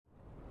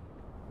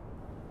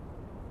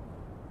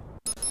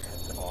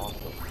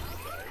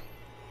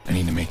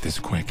it this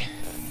quick.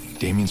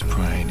 Damien's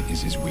pride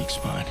is his weak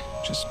spot.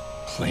 Just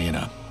play it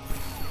up.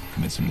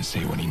 Convince him to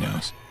say what he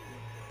knows.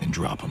 Then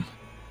drop him.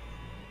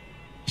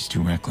 He's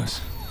too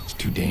reckless. He's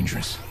too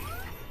dangerous.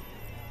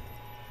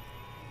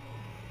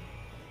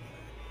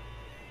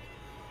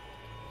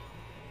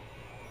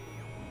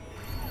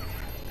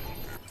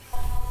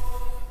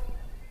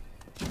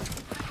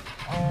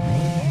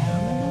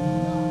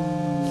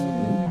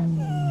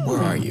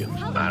 Where are you?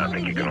 I don't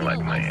think you're gonna like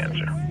my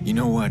answer. You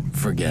know what?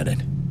 Forget it.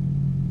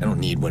 I don't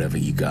need whatever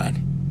you got.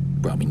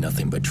 Brought me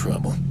nothing but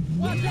trouble.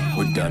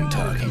 We're done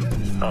talking.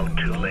 Oh,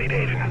 too late,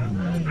 Aiden.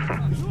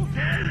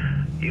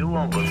 You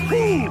won't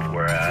believe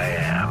where I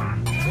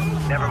am.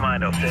 Never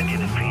mind, I'll send you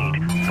the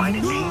feed. Find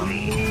a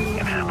TV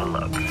and have a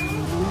look.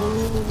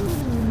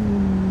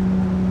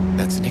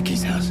 That's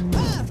Nikki's house.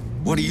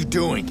 What are you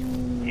doing?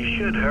 You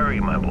should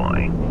hurry, my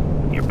boy.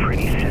 Your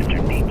pretty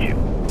sister needs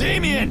you.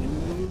 Damien!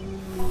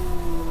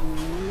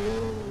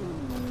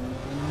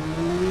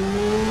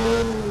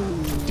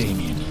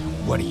 Damien,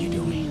 what are you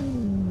doing?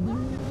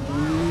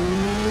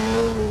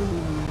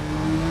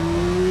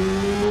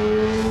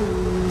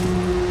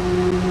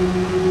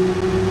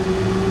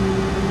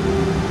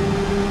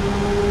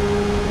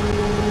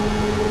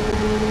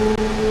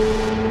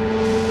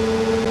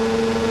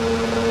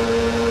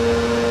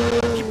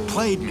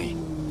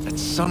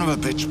 Son of a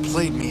bitch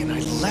played me and I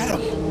let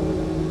him.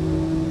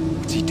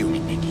 What's he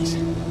doing, Nikki's?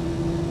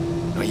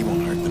 No, he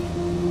won't hurt them.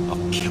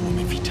 I'll kill him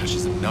if he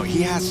touches them. No,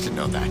 he has to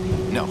know that.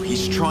 No,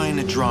 he's trying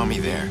to draw me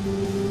there.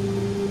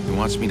 He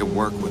wants me to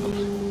work with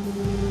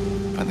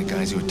him. Find the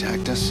guys who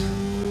attacked us?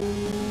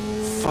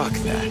 Fuck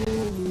that.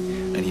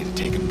 I need to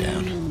take him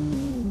down.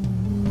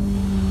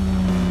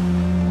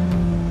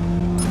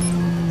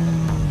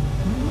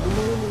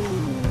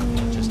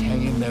 Just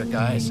hang in there,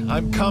 guys.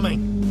 I'm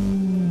coming.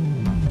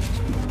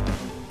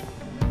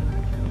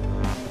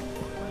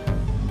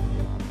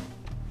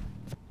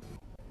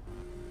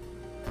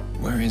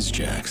 Where is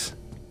Jax?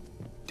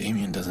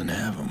 Damien doesn't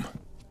have him.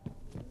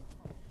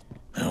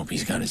 I hope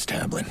he's got his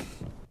tablet.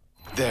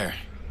 There.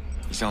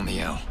 He's on the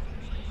L.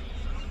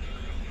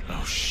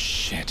 Oh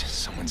shit,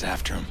 someone's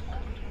after him.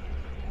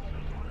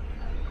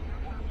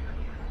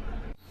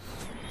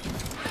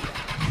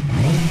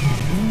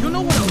 You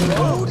know what a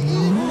road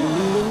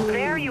is?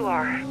 There you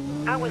are.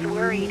 I was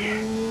worried.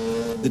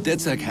 The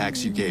DedSec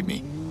hacks you gave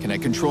me. Can I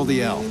control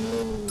the L?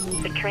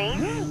 The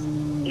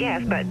train?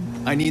 Yes, but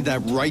I need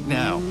that right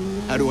now.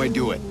 How do I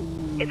do it?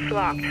 it's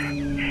locked.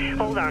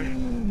 Hold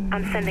on.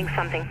 I'm sending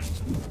something.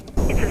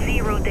 It's a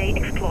 0-day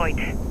exploit.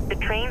 The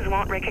trains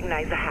won't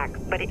recognize the hack,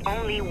 but it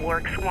only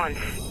works once.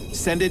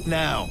 Send it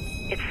now.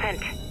 It's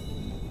sent.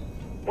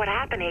 What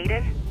happened,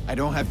 Aiden? I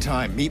don't have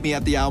time. Meet me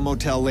at the Al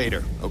Motel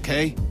later,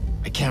 okay?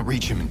 I can't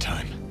reach him in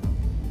time.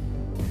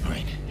 All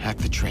right, hack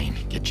the train.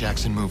 Get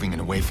Jackson moving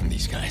and away from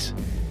these guys.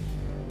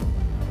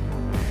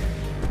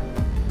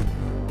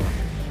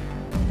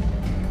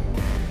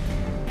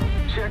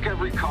 Check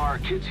every car.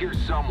 Kid's here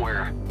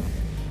somewhere.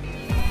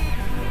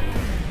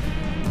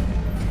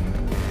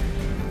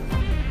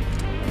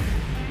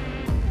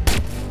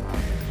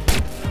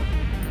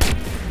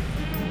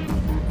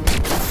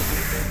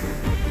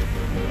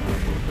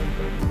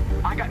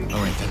 All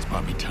right, that's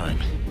bought me time.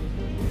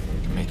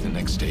 Can make the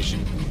next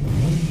station.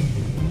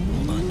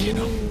 Hold on,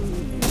 Kiddo.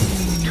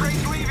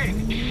 Train's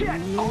leaving!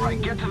 Shit! All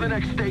right, get to the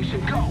next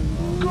station. Go!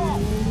 Go!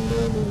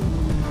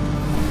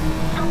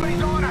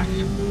 Somebody's on us!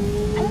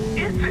 Who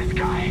is this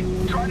guy?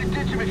 Try to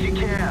ditch him if you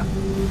can.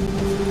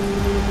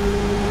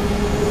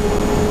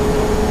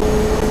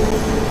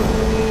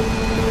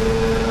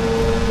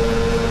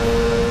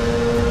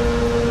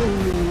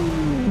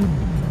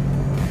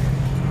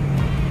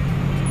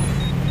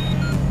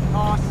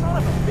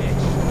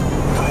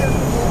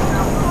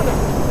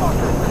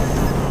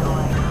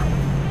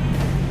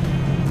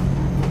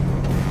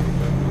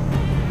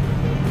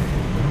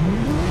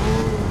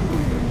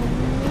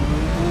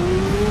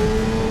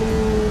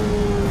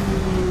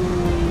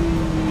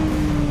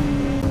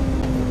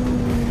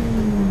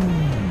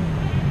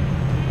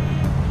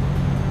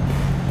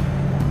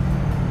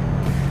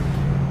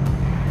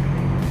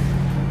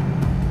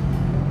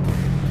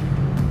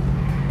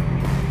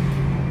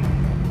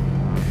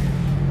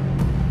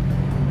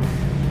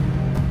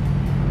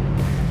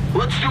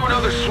 Let's do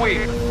another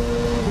sweep.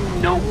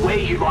 No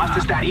way you lost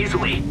us that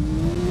easily.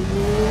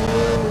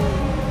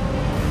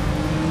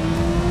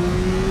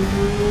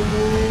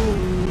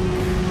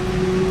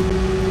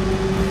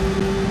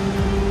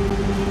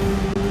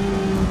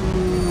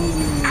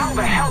 How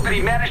the hell did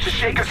he manage to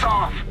shake us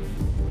off?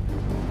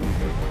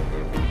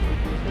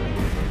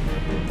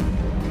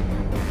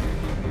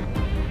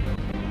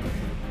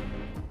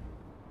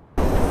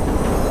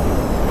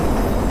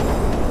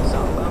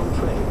 Southbound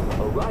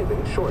train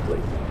arriving shortly.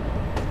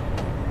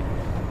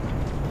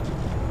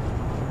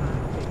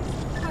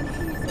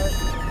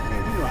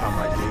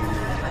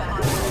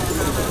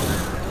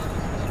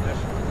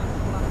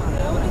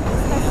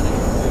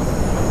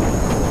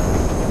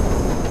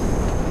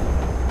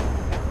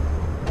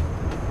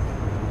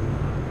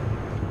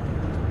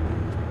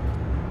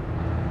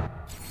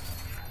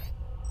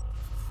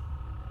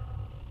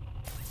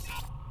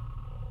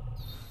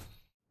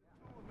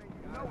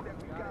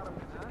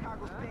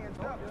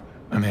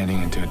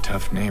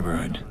 tough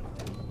neighborhood.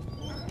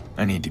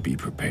 I need to be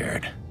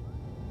prepared.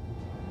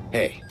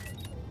 Hey,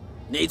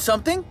 need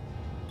something?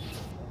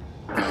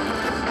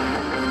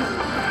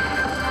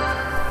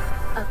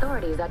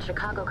 Authorities at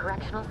Chicago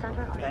Correctional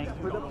Center are...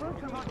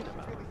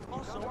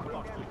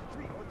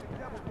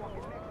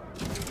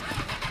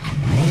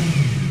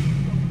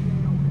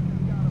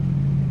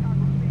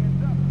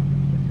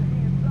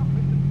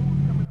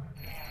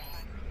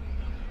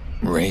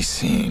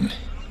 Racine.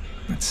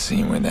 Let's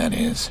see where that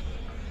is.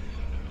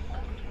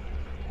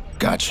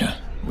 Gotcha.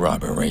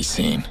 Robert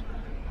Racine.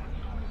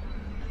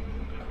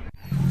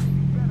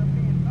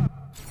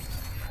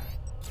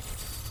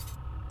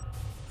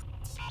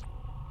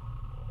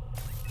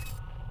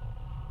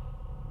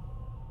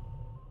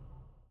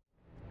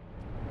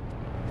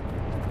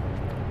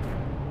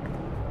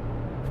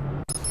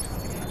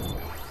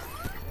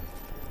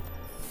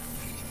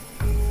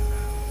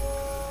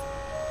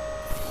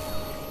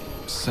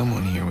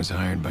 Someone here was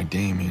hired by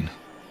Damien.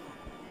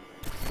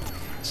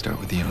 Start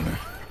with the owner,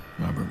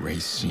 Robert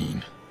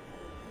Racine,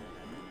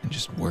 and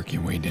just work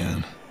your way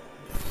down.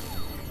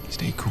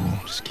 Stay cool,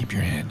 just keep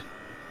your head.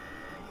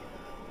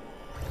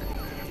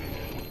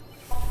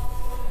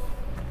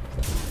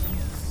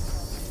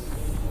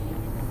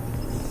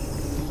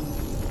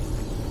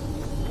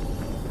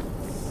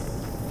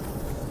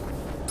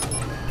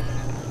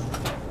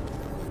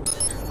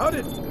 How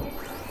did...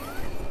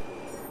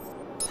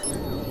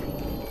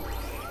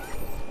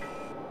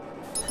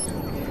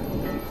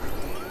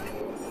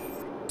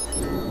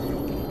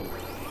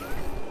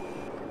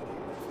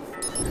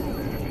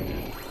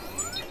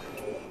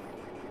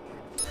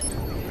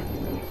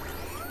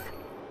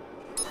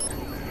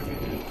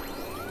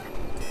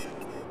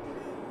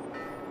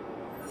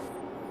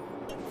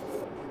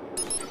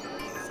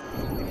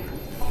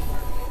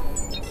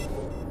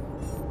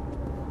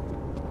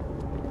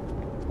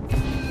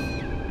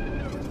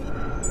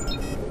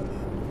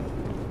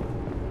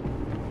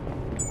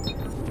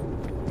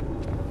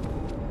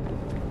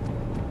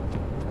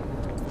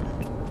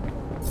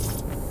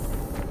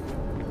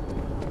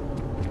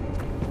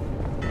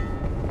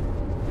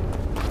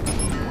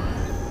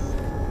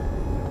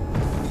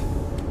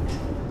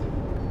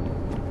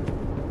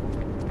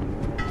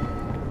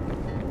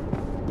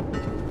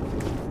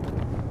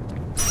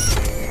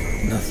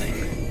 Nothing.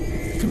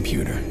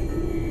 Computer.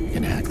 You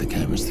can hack the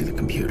cameras through the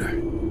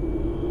computer.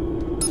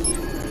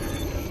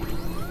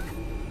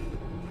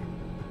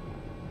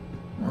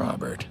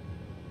 Robert.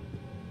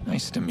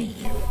 Nice to meet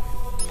you.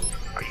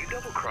 Are you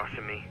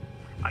double-crossing me?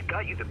 I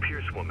got you the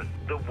Pierce woman.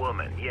 The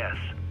woman, yes.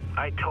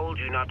 I told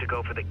you not to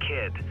go for the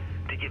kid.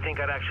 Did you think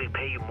I'd actually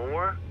pay you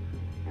more?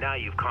 Now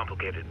you've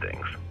complicated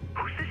things.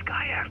 Who's this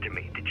guy after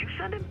me? Did you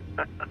send him?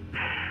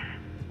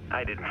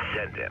 I didn't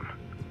send him,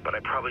 but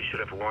I probably should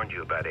have warned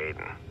you about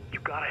Aiden. You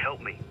gotta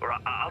help me, or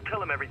I'll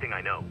tell him everything I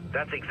know.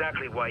 That's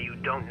exactly why you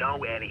don't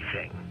know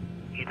anything.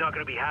 He's not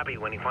gonna be happy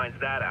when he finds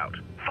that out.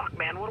 Fuck,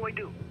 man, what do I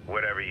do?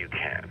 Whatever you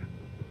can.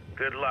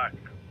 Good luck.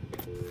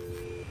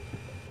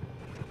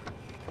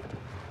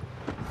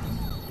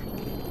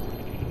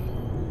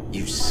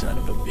 You son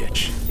of a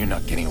bitch. You're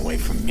not getting away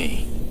from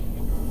me.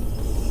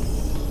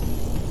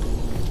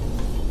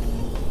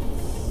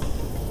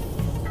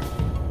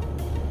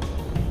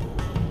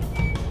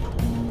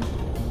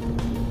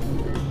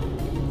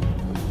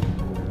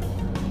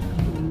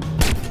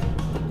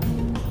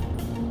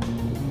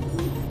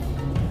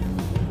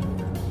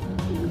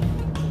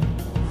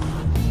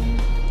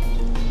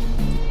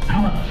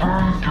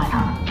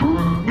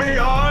 Me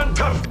on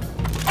to...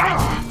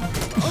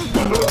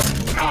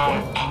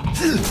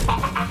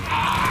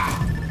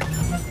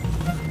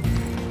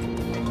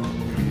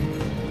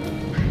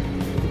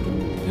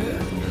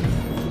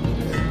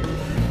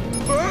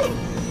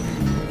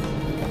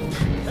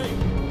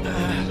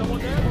 Someone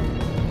there?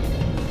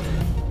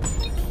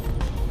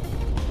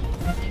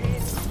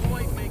 Can't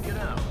quite make it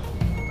out.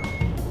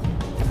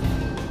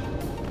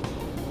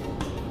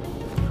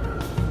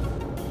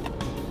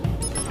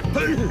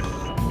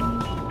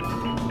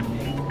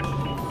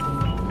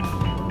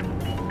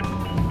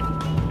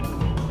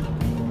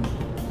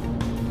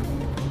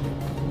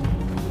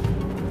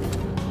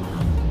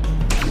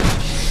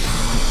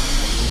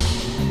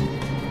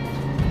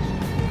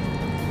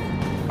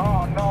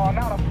 Oh no,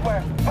 not a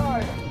flat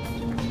tire.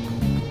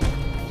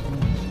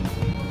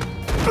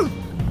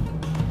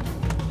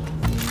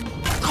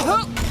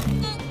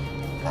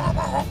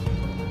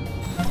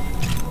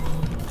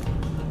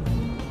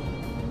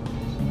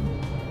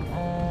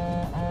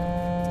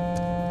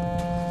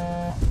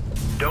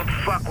 Don't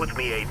fuck with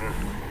me, Aiden.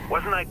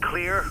 Wasn't I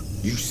clear?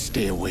 You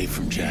stay away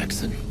from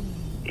Jackson.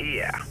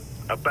 Yeah,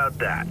 about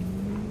that.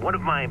 One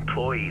of my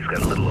employees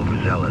got a little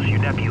overzealous. Your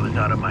nephew is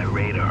not on my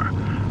radar.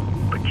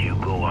 But you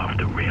go off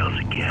the rails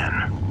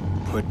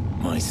again. Put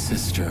my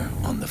sister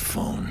on the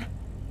phone.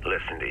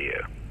 Listen to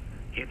you.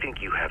 You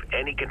think you have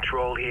any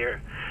control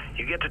here?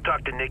 You get to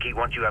talk to Nikki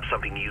once you have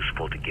something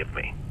useful to give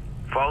me.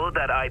 Follow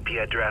that IP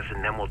address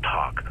and then we'll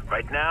talk.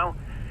 Right now,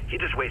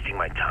 you're just wasting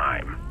my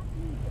time.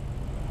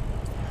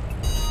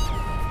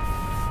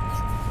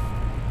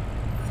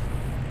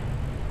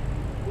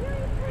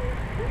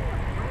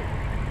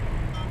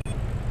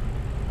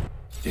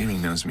 Jamie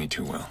knows me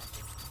too well.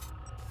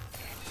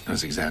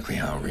 Knows exactly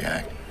how I'll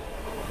react.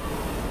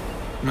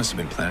 He must have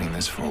been planning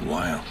this for a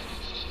while.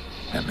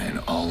 That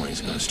man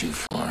always goes too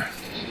far.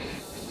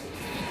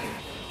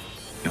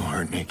 He'll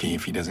hurt Nicky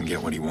if he doesn't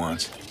get what he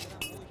wants.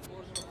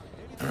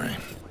 Alright,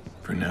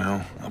 for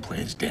now, I'll play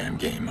his damn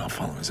game. I'll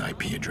follow his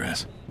IP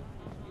address.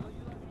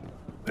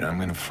 But I'm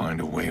gonna find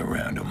a way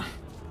around him.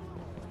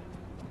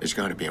 There's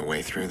gotta be a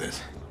way through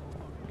this.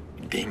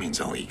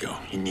 Damien's all ego.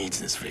 He needs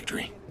this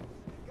victory.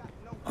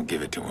 I'll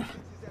give it to him.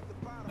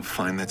 I'll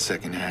find that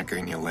second hacker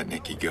and you'll let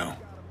Nicky go.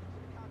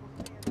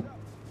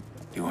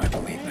 Do I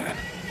believe that?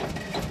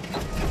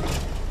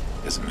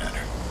 Doesn't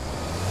matter.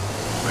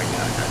 Right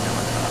now, I got no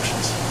other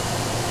options.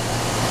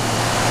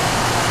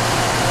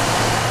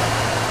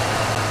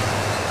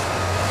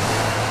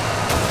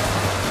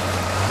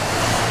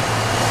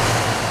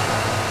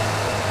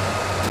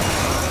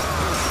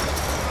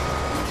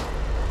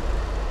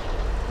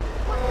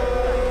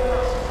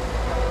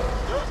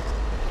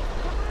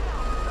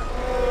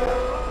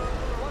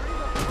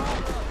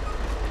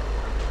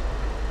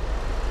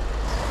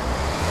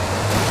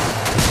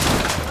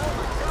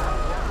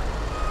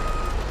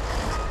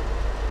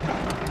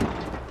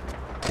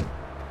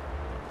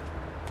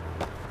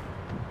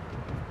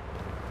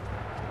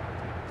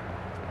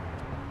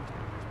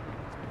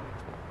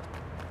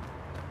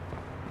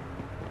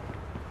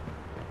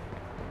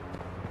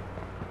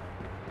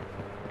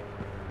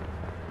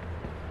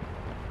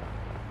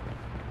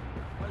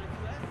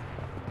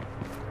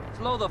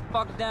 Slow the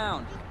fuck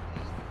down.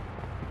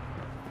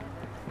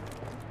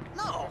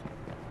 No!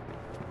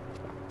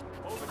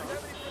 Over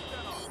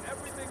 70% off.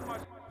 Everything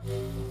must...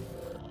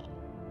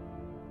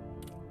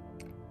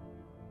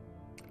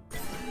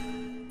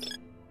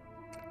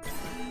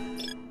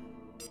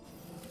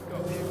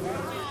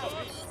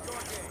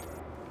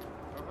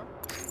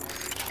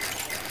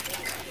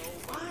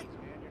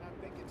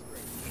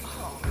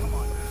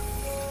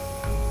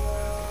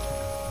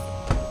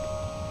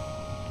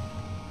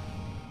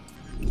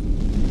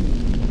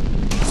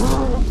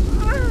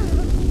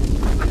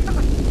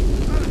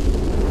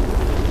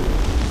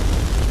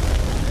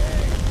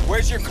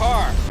 Where's your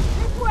car?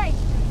 This way!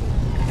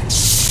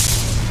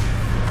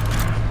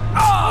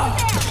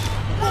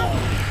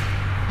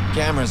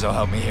 Cameras will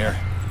help me here.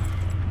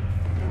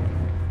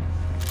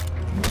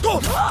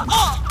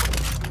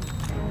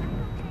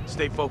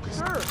 Stay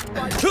focused.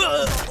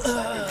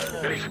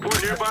 Any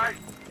support nearby?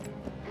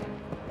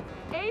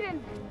 Aiden,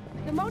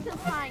 the motor's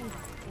fine.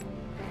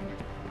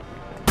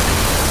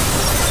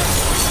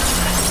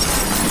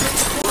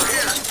 We're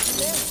here.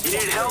 You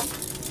need help?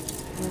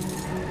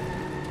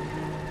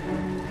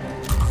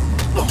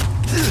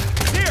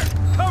 Here!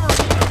 Cover!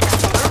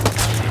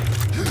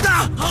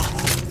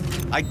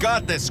 I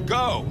got this,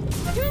 go!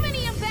 Too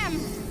many of them!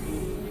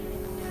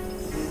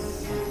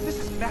 This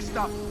is messed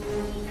up.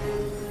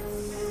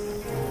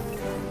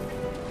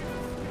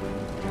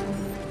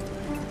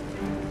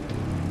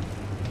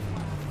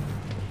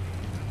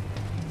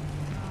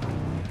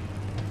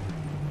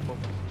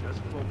 Focus, just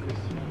focus.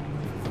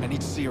 I need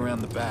to see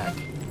around the back.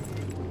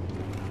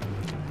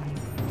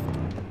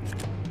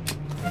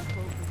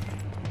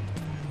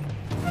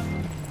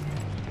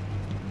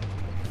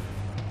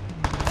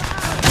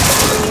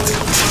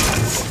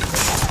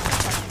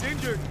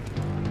 Injured.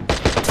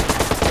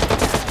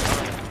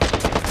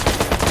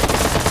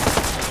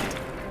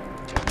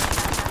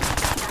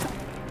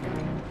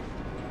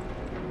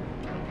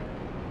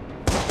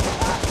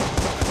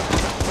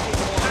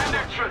 Send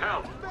extra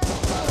help.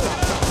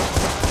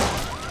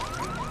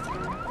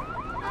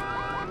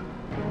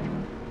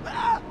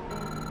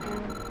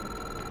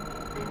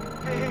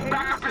 Hey,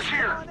 Backup is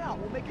here. come on out.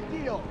 We'll make a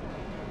deal.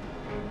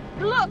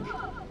 Look!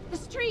 The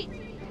street!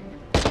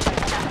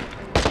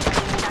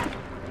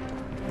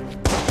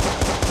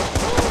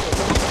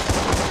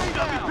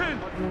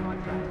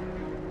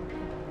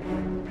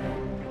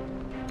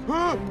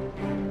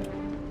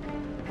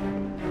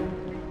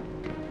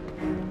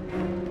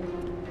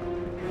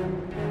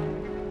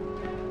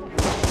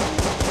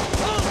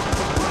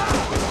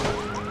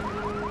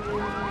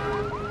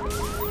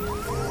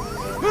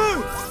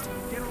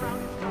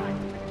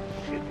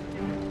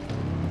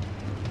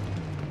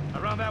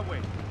 Around that way.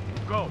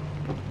 Go.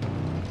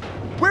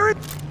 Where it?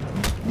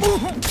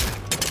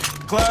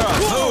 Clara,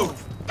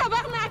 move!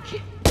 Tabarnak!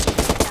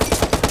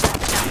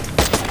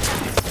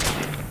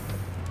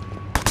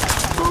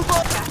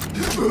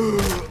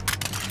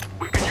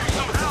 We could use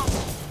some help.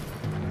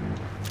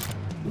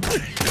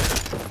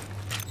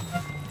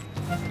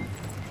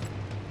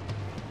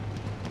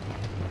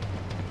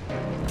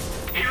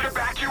 Here to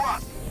back you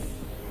up.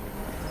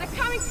 They're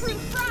coming through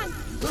front!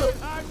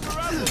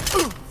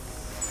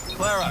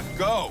 Clara,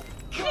 go!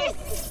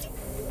 Chris!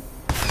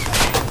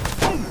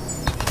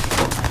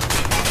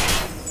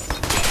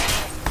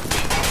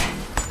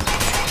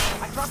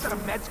 I dropped out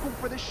of med school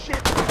for this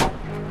shit. See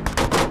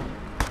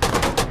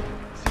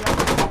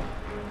how...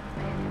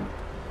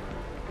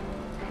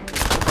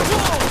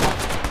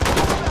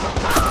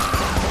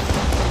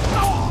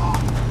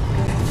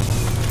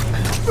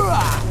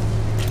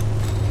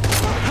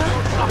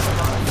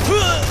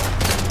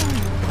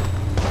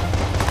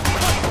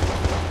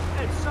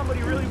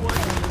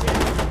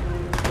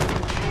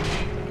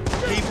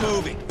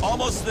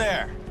 almost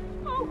there.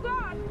 Oh,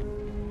 God!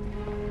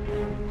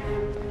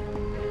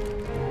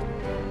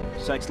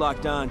 Sight's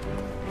locked on.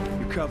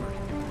 You're covered.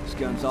 This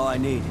gun's all I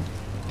need.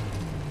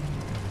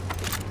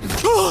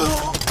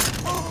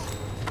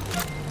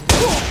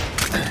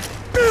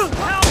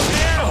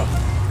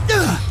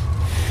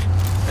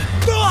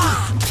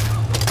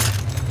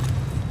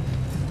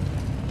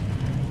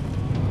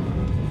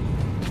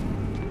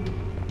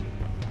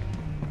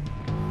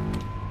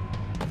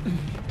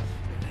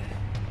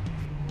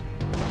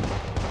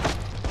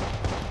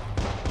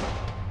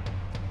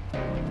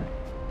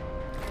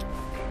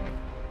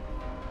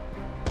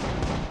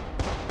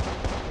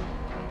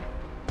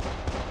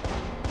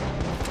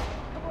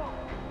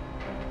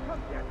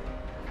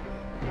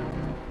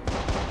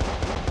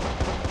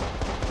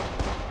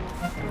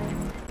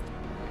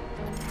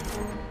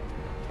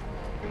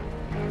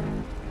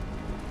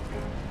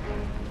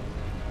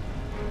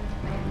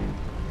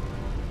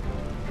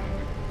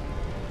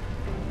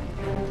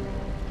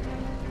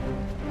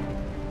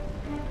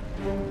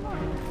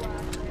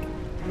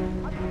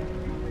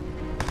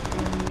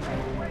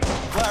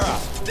 Clara,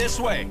 this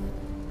way.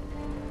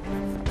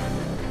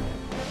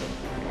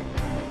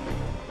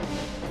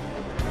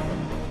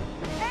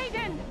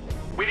 Aiden!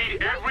 We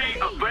need every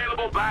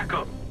available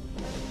backup.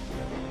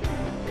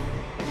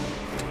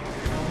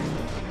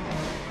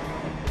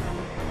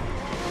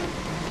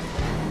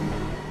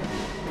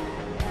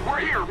 We're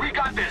here. We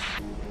got this.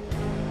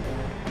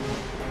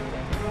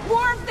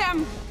 More of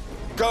them!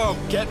 Go,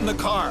 get in the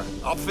car.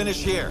 I'll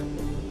finish here.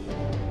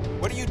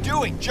 What are you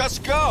doing?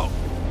 Just go!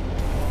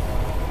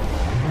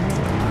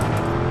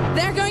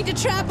 They're going to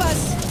trap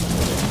us!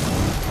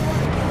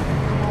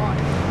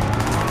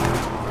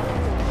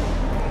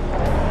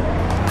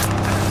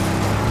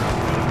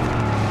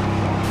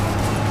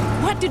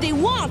 What do they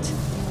want?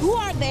 Who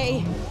are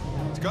they?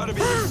 It's gotta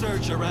be the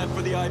search I ran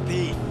for the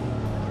IP.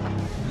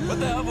 What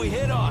the hell have we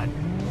hit on?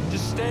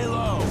 Just stay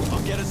low.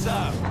 I'll get us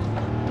out.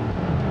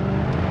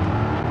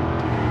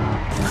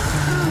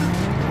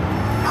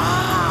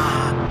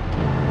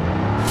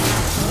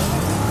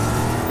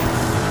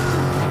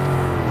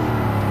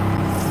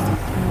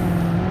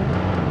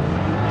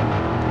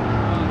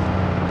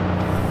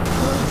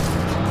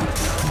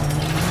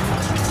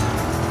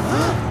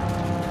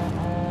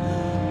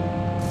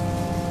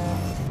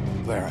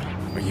 Clara,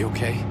 are you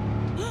okay?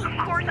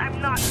 Of course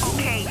I'm not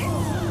okay.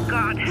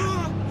 God.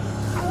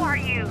 Who are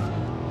you?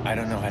 I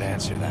don't know how to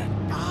answer that.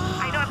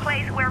 I know a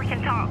place where we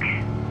can talk.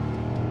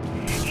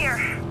 Here.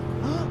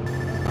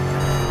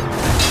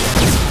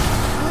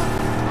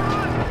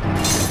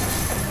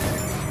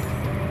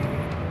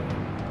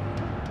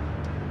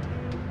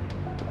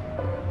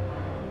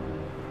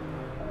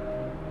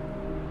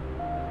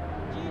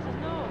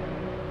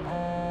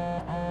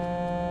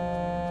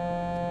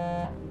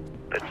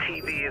 The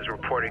TV is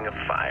reporting a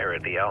fire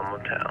at the El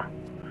Motel.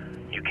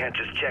 You can't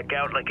just check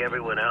out like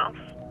everyone else?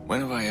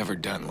 When have I ever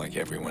done like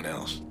everyone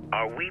else?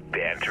 Are we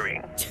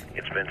bantering?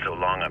 It's been so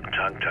long I'm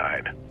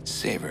tongue-tied.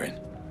 Savor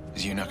it,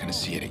 because you're not gonna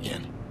see it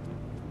again.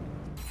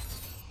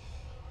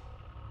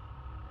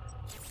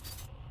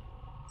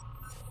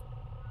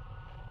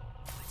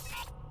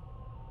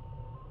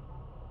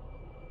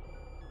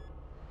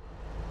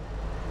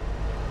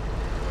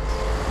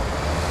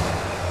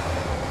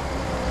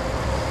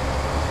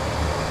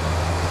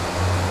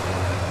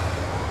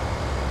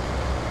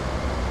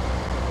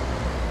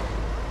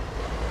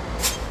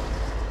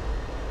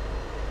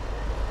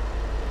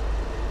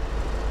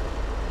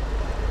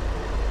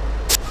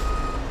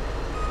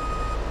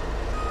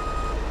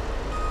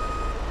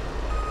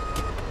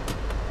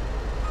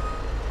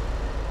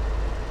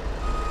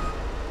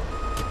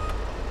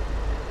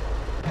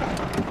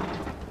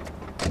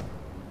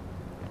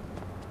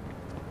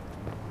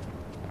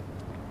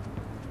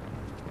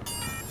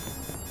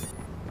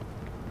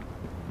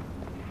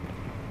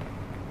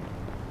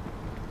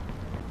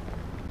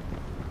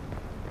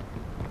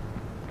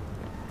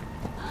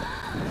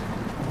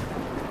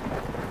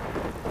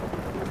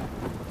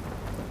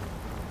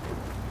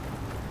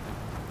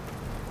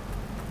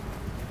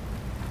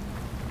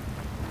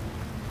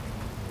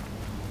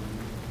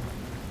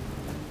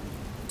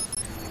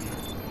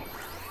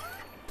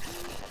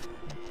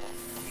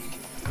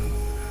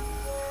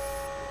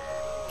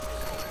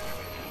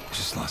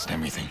 Just lost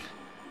everything.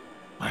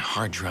 My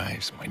hard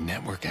drives, my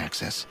network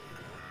access.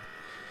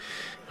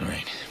 All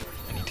right,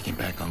 I need to get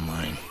back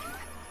online.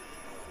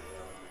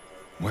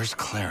 Where's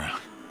Clara?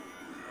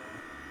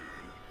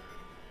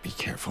 Be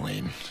careful,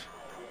 Aiden.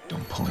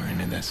 Don't pull her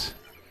into this.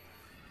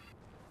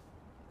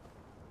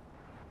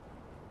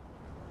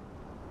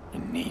 I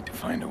need to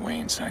find a way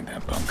inside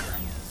that bunker.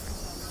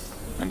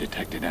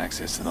 Undetected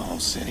access to the whole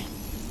city.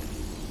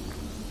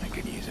 I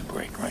could use a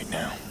break right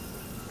now.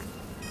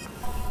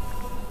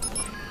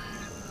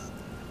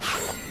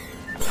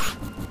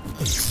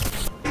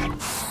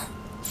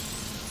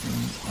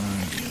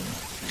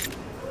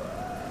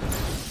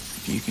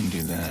 If you can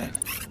do that,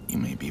 you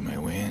may be my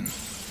way in.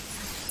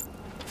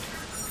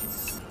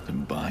 The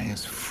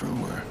bias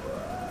fruer.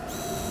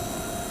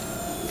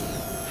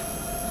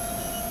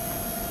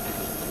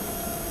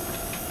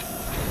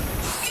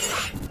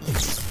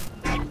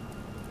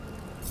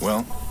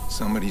 Well,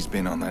 somebody's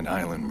been on that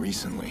island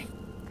recently.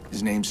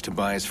 His name's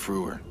Tobias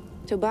Frewer.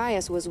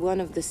 Tobias was one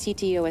of the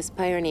CTOS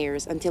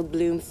pioneers until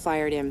Bloom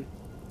fired him.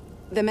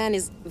 The man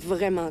is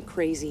vraiment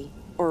crazy.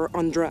 Or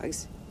on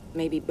drugs.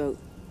 Maybe both.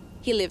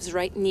 He lives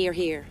right near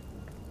here.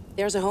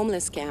 There's a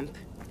homeless camp.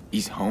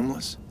 He's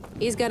homeless?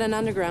 He's got an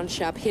underground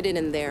shop hidden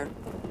in there.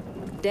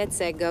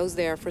 DedSec goes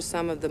there for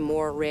some of the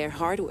more rare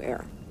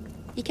hardware.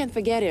 You can't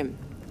forget him.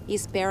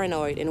 He's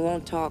paranoid and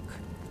won't talk.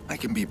 I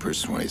can be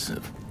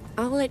persuasive.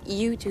 I'll let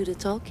you do the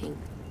talking.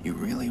 You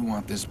really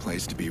want this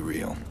place to be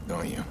real,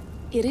 don't you?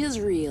 It is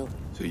real.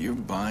 So you're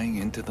buying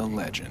into the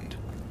legend.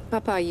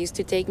 Papa used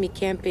to take me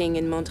camping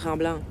in Mont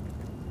Tremblant.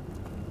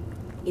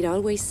 He'd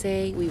always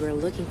say we were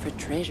looking for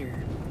treasure.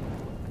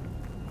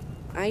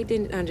 I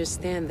didn't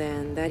understand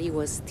then that he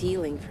was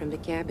stealing from the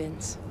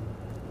cabins.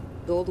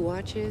 Gold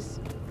watches,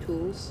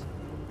 tools.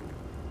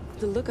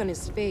 The look on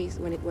his face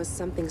when it was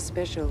something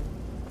special.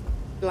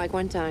 Like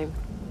one time,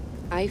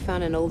 I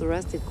found an old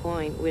rusted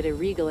coin with a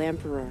regal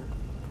emperor.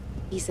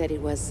 He said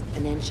it was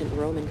an ancient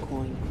Roman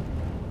coin.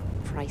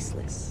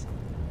 Priceless.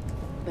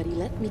 But he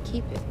let me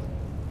keep it.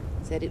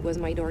 Said it was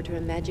my door to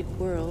a magic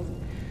world,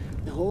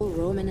 the whole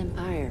Roman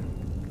Empire.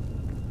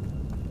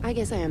 I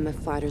guess I am a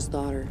fighter's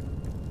daughter.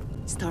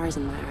 Stars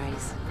in my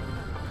eyes.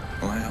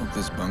 Well, I hope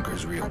this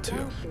bunker's real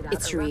too.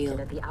 It's real.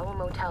 At the Owl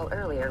Motel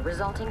earlier,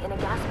 resulting in a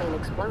gas main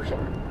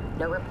explosion.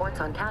 No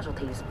reports on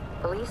casualties.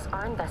 Police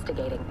are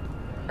investigating.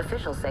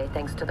 Officials say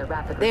thanks to the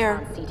rapid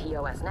response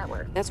CTOS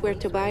network. That's where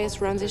Tobias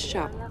runs his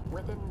shop.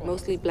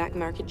 Mostly black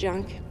market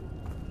junk.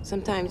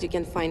 Sometimes you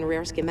can find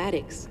rare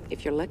schematics,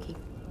 if you're lucky.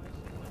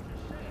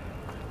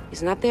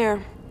 He's not there.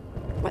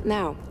 What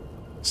now?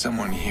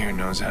 Someone here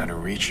knows how to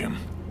reach him.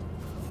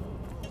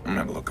 I'm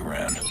gonna look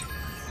around.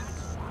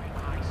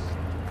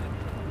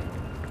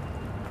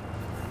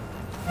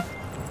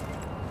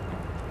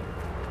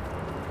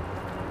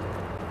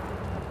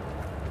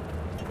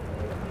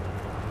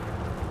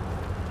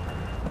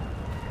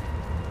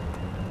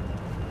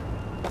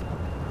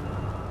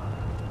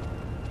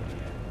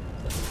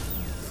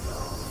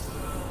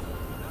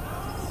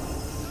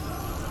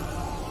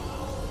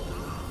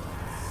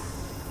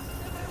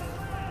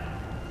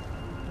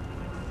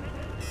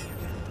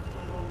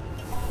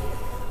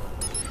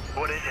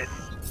 What is it?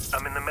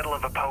 I'm in the middle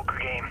of a poker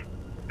game.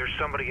 There's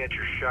somebody at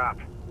your shop.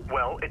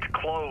 Well, it's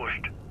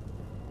closed.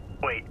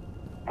 Wait,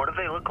 what do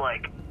they look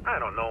like? I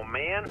don't know,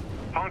 man.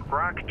 Punk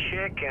rock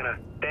chick and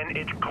then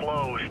it's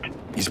closed.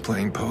 He's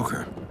playing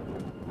poker.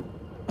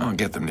 I'll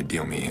get them to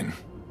deal me in.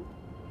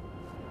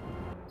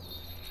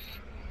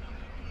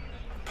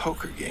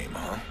 Poker game,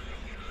 huh?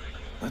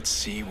 Let's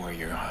see where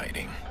you're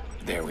hiding.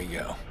 There we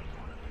go.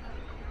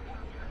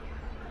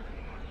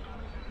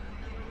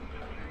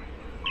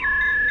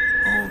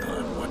 Hold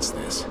on, what's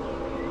this?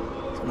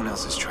 Someone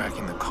else is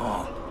tracking the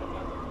call.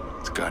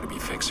 It's gotta be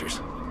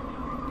fixers.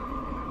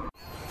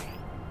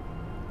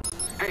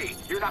 Hey,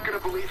 you're not gonna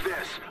believe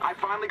this. I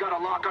finally got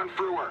a lock on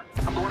Frewer.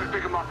 I'm going to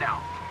pick him up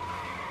now.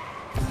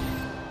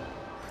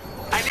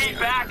 I need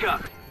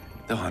backup!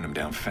 They'll hunt him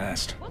down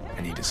fast.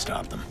 I need to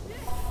stop them.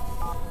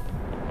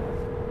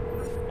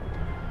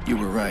 You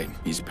were right,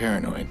 he's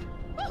paranoid.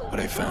 But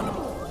I found him.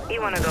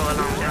 You wanna go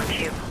along, don't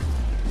you?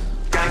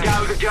 Got a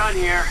guy with a gun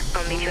here.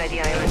 I'll meet you at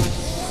the island.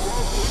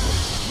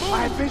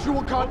 I have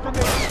visual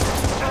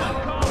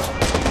confirmation.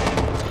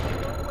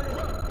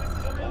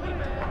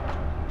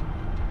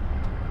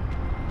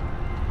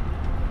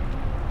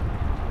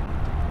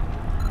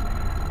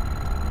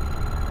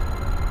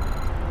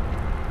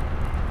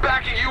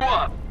 Backing you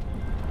up.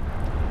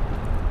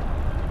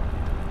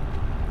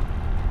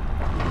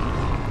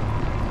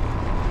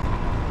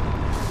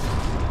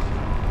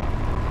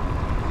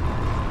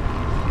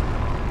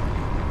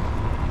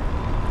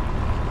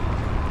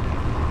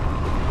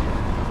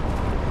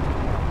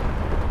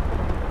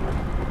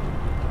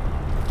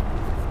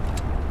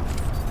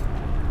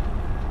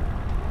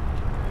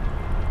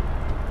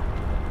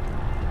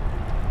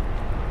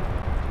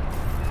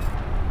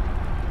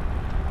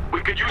 We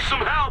could use some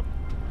help.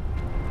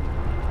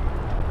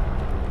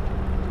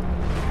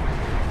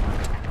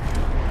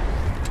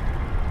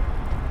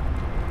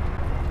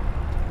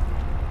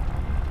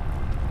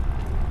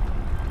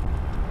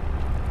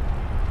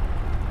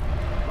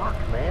 Fuck,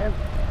 man.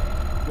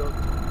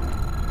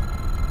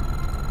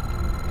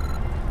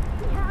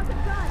 He has a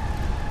gun.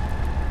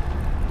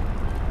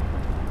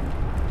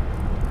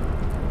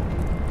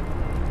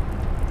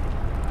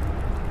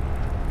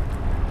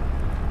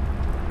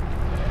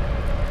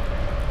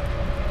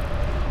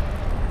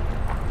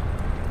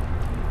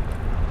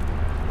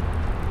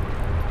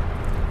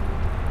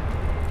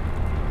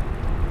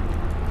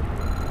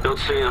 Don't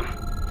see him.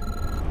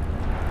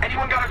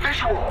 Anyone got a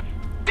visual?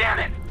 Damn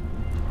it.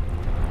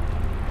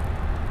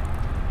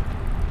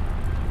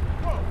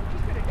 Whoa,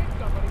 just gonna hit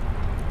somebody.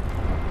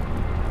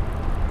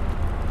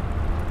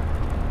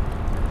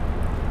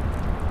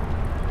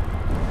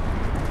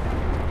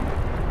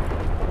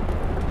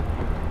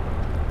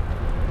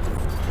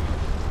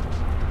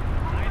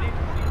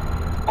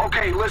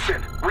 Okay,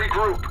 listen.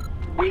 Regroup.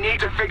 We need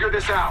to figure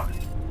this out.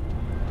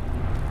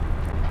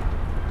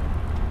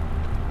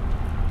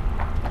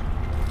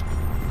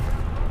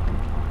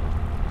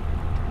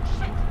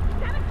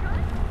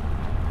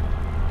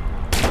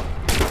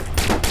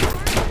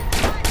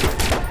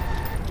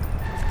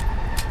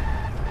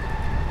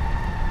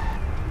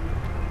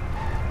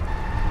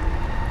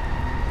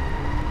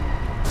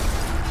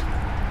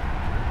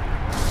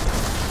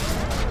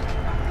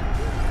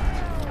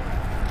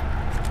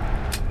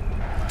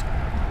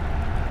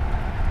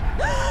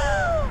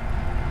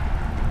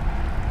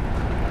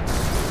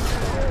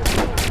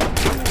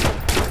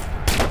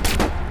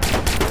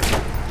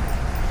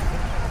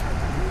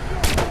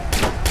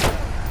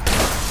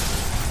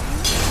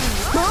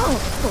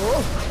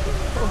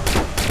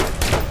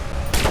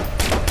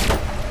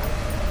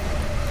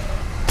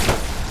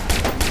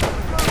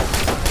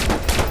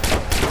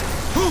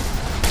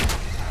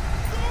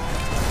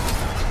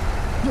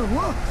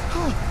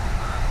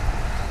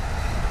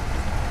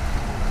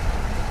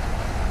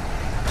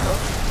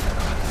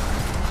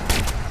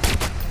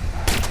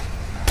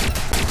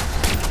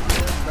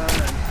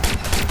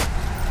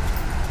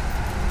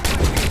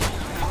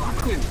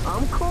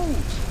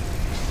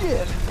 move!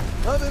 Shit!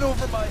 I'm in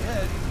over my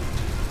head.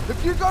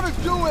 If you're gonna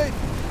do it,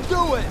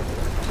 do it!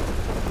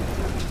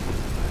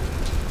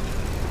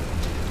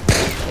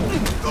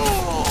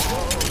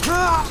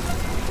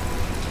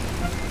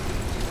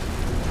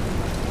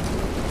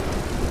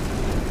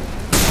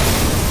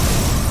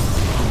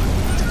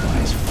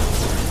 Tobias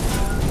Fuller.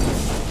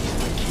 He's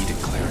the key to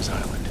Claire's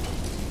Island.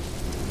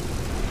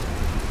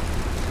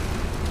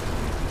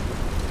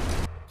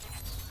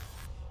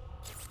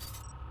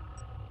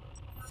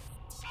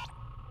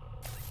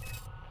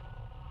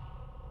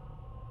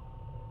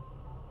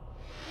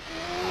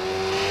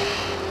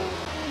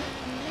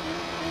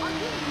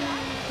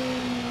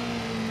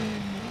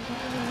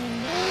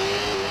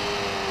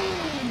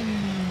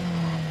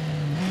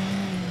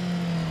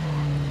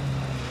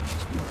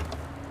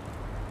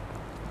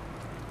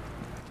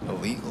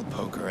 Illegal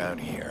poker out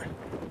here.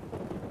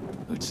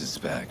 Who'd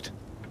suspect?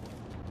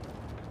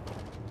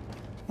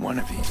 One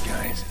of these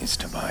guys is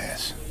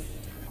Tobias.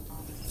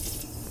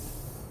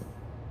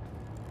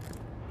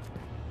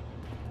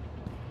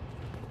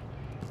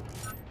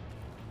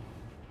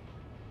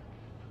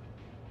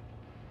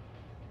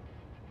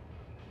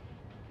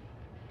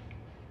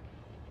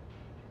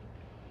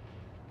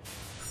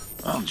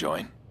 I'll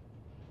join.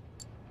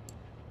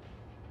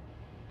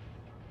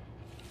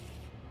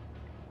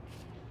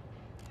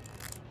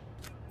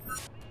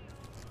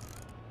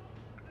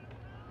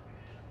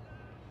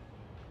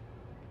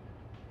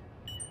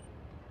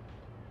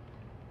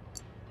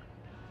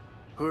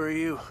 Who are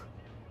you?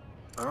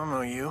 I don't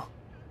know you.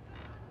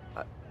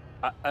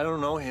 I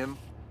don't know him.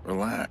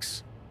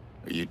 Relax.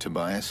 Are you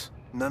Tobias?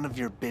 None of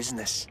your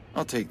business.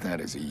 I'll take that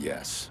as a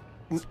yes.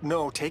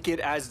 No, take it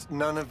as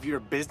none of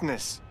your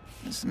business.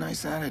 It's a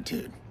nice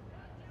attitude.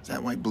 Is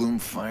that why Bloom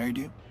fired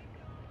you?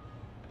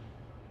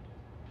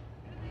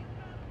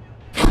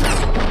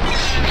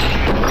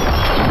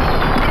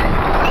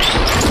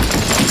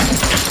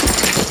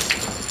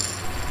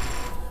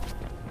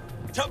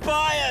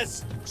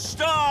 Tobias!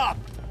 Stop!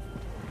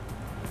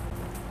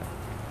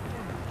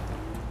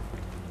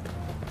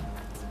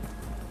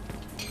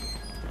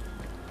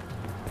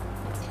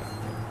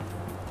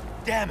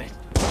 Damn it!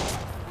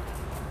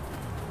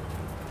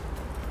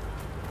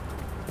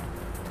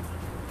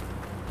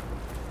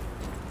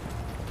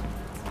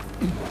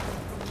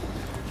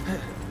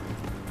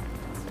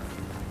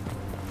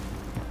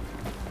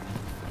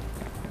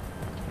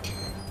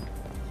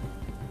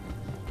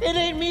 It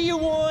ain't me you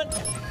want!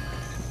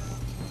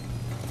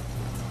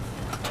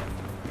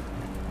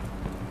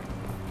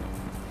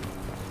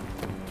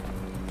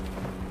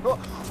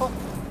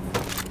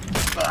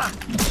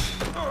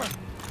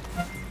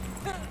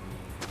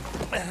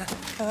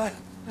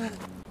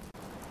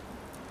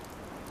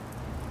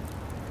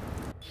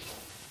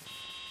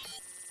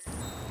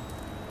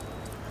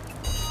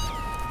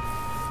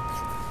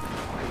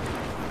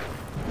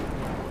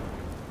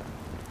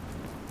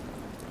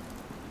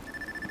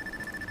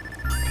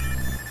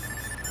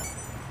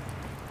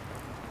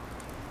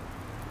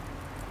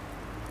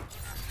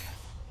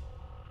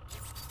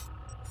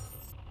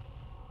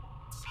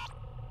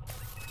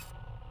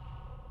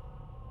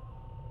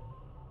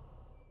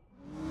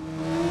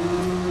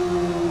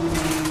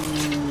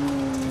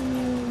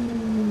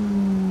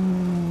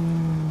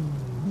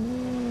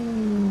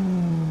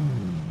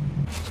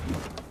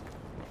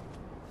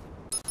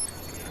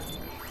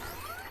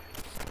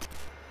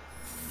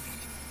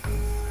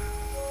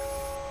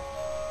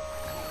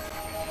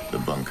 The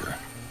bunker.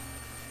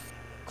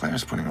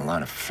 Claire's putting a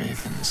lot of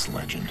faith in this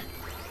legend.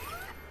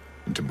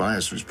 And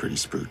Tobias was pretty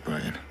spooked by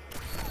it.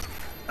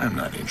 I'm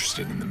not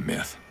interested in the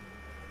myth.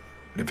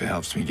 But if it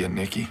helps me get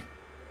Nikki,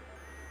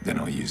 then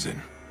I'll use it.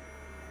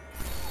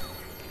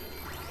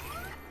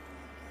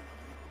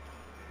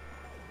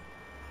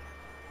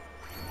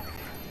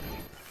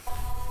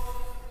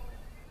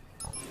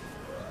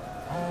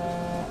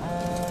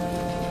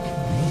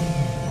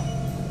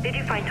 Did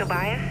you find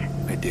Tobias?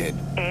 I did.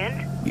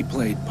 And? We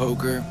played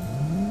poker,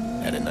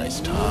 had a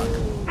nice talk.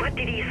 What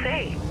did he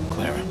say?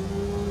 Clara,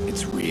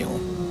 it's real.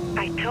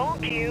 I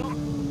told you.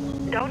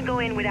 Don't go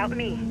in without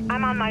me.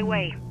 I'm on my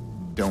way.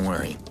 Don't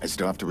worry. I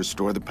still have to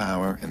restore the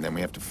power, and then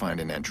we have to find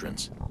an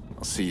entrance.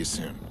 I'll see you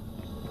soon.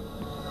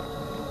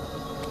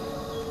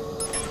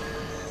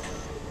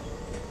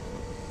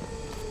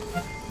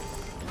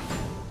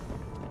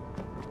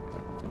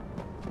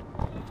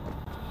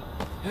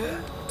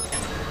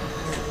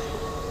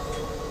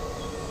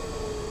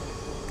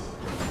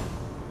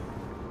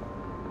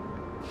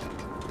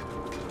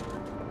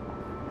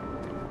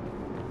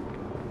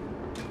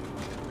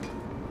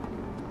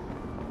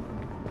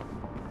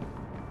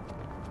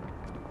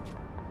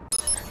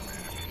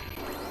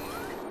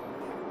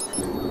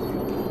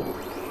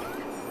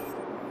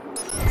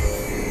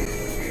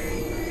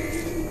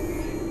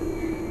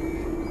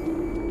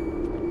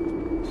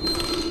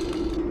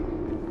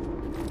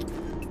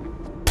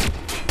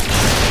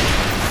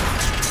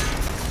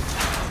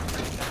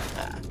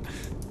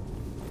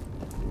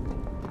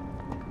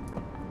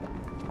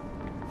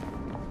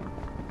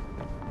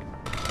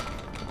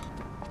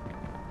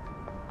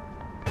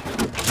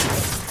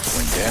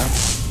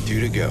 Down? 2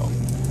 to go.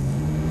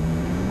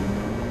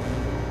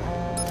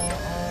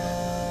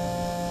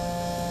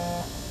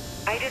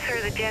 I just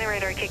heard the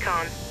generator kick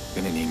on.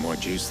 Gonna need more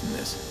juice than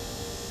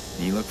this.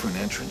 Can you look for an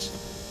entrance?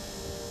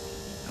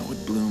 How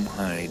would Bloom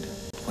hide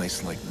a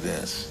place like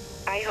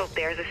this? I hope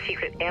there's a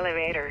secret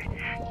elevator.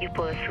 You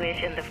pull a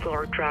switch and the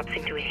floor drops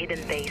into a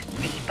hidden base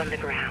deep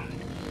underground.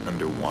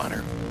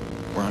 Underwater.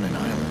 We're on an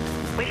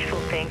island. Wishful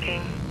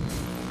thinking.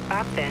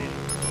 Up then.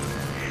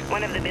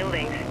 One of the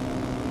buildings.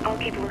 I'll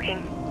keep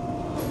looking.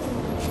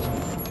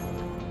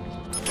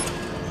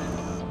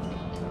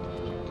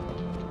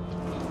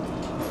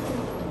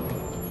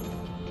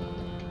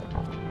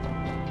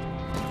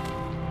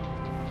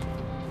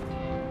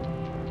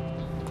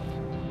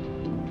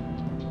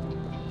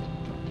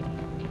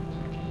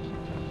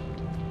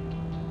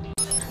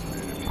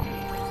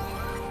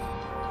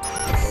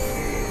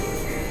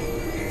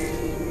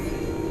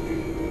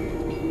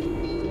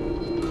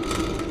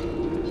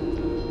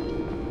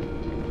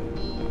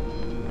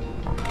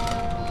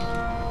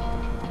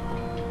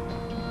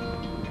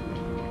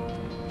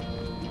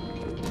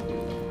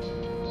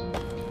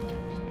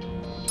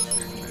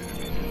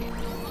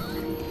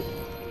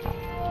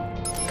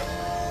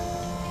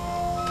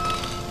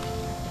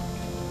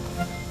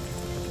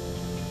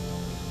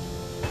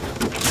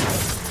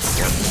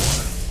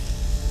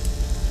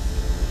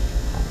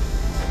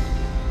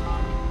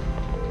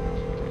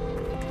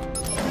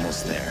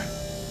 There.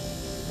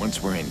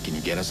 Once we're in, can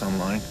you get us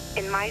online?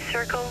 In my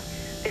circle,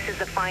 this is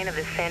the find of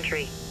the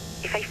century.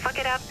 If I fuck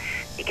it up,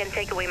 you can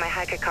take away my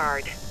hacker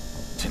card.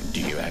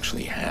 Do you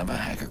actually have a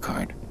hacker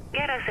card?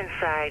 Get us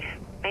inside.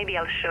 Maybe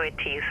I'll show it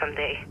to you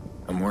someday.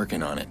 I'm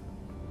working on it.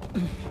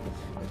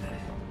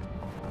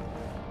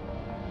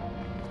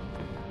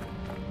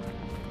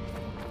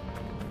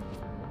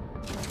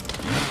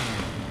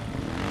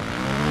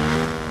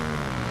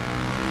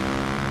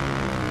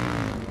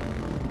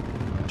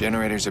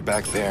 Generators are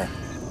back there.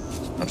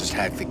 I'll just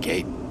hack the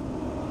gate.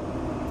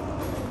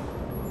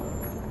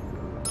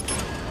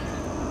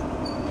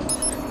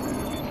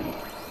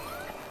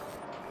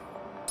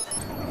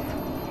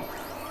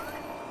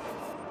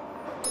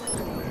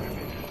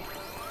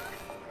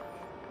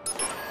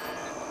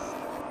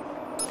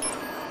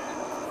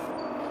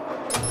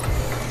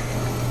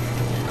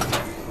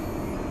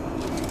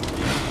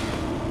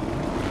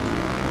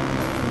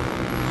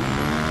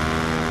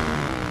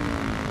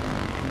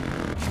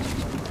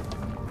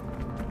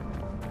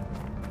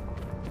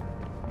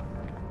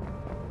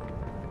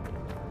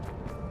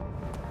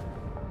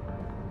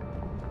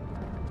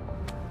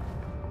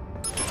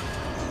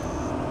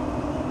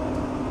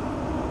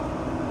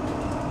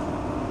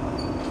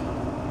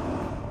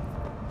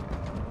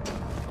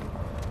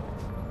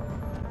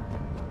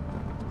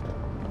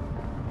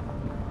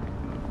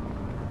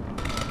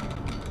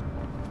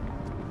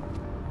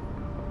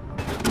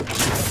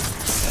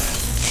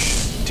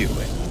 Do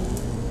it.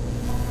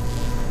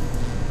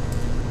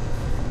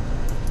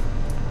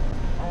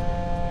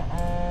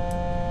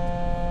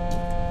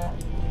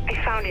 I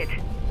found it.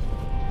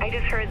 I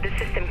just heard the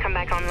system come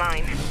back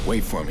online.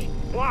 Wait for me.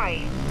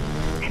 Why?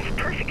 It's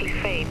perfectly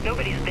safe.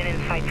 Nobody's been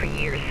inside for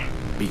years.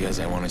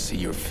 Because I want to see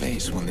your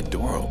face when the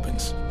door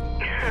opens.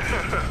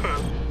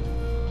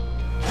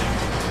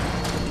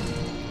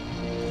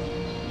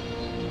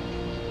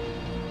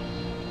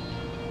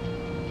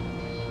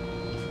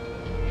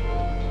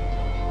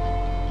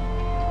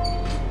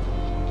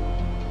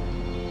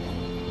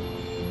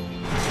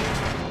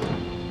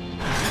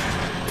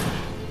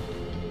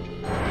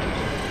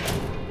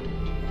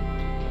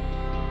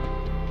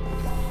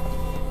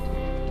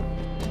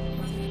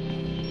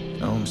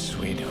 Home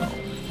sweet home.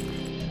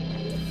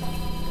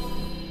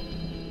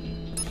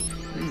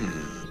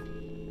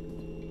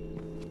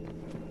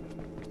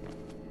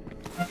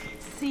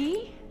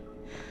 See?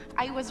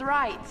 I was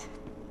right.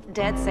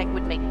 DedSec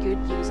would make good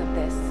use of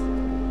this.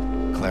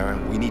 Clara,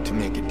 we need to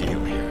make a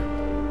deal here.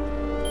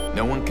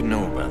 No one can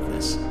know about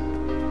this.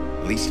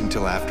 At least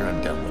until after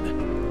I'm done with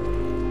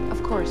it.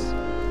 Of course.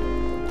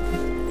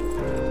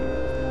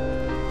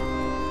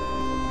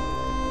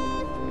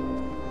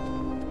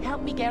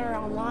 Help me get her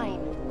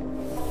online.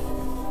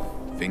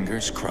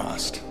 Fingers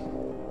crossed.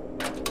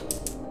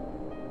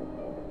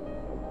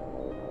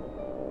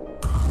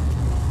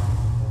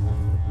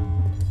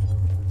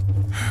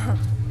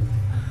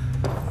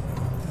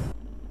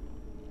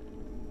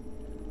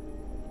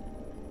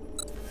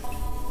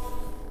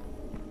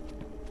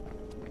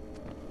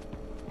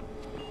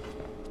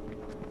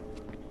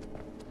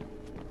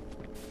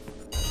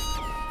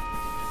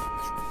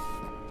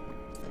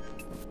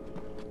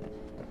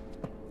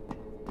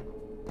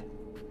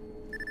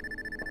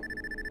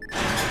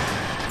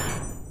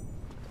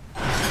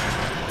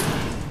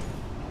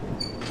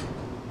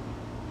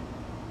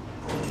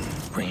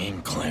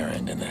 Bringing Clara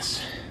into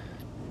this.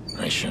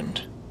 I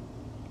shouldn't.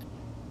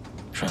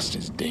 Trust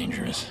is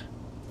dangerous.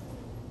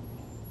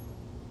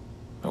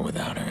 But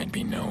without her, I'd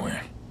be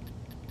nowhere.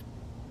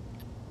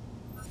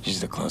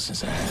 She's the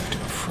closest I have to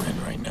a friend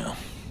right now.